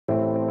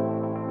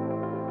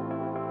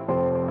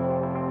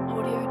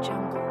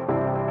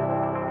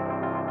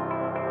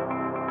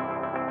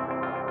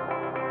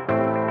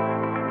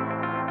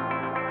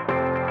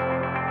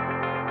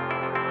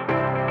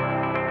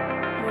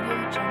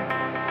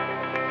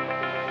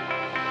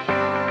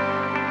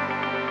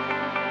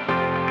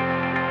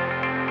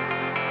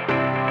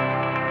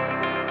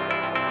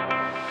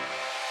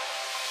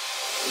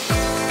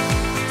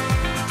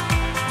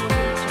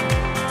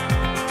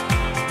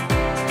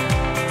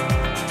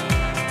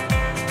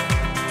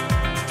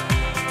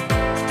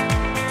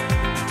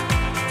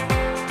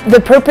The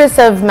purpose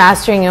of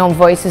mastering your own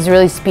voice is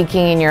really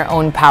speaking in your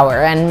own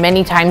power. And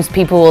many times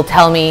people will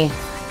tell me,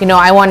 you know,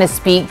 I want to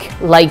speak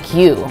like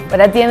you. But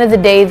at the end of the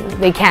day,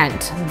 they can't.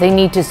 They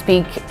need to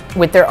speak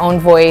with their own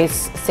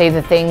voice, say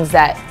the things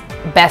that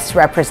best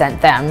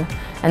represent them.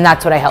 And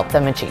that's what I help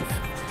them achieve.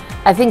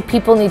 I think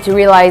people need to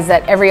realize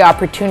that every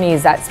opportunity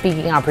is that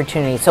speaking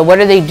opportunity. So what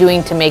are they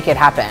doing to make it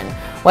happen?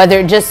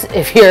 Whether just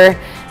if you're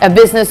a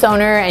business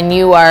owner and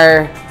you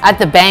are at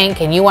the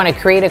bank and you want to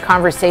create a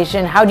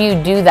conversation, how do you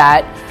do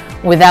that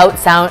without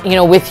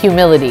with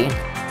humility?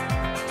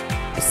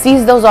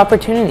 Seize those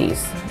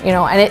opportunities,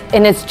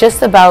 and it's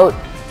just about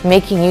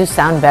making you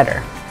sound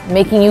better,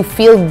 making you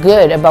feel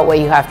good about what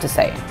you have to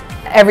say.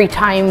 Every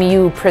time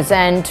you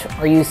present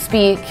or you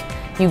speak,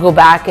 you go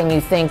back and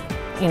you think,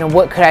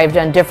 what could I have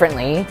done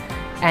differently?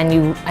 And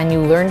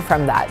you learn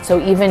from that.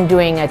 So even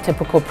doing a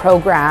typical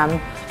program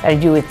that I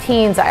do with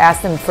teens, I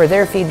ask them for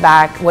their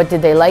feedback. What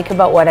did they like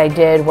about what I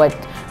did? What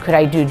could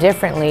I do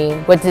differently?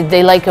 What did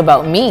they like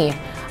about me?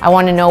 I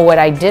want to know what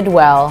I did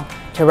well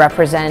to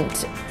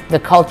represent the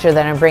culture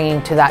that I'm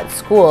bringing to that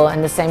school,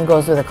 and the same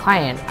goes with a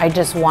client. I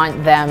just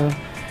want them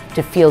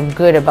to feel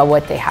good about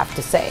what they have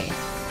to say.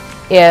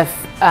 If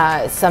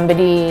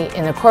somebody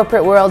in the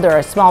corporate world or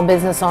a small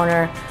business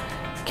owner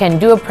can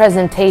do a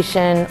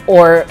presentation,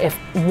 or if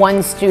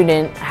one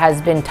student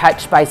has been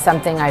touched by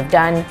something I've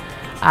done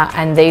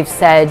and they've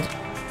said,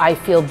 I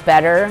feel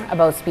better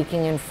about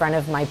speaking in front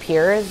of my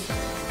peers,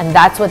 and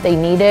that's what they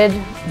needed,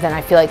 then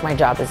I feel like my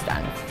job is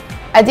done.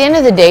 At the end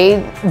of the day,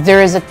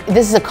 this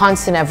is a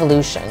constant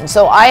evolution.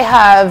 So I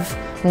have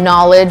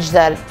knowledge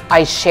that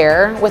I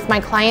share with my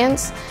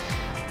clients,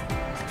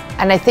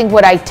 and I think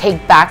what I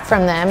take back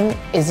from them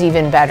is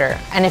even better.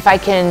 And if I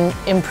can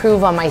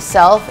improve on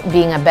myself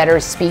being a better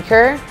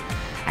speaker,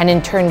 and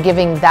in turn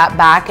giving that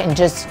back and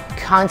just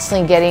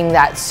constantly getting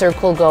that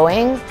circle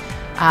going,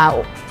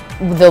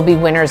 there'll be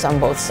winners on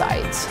both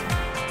sides.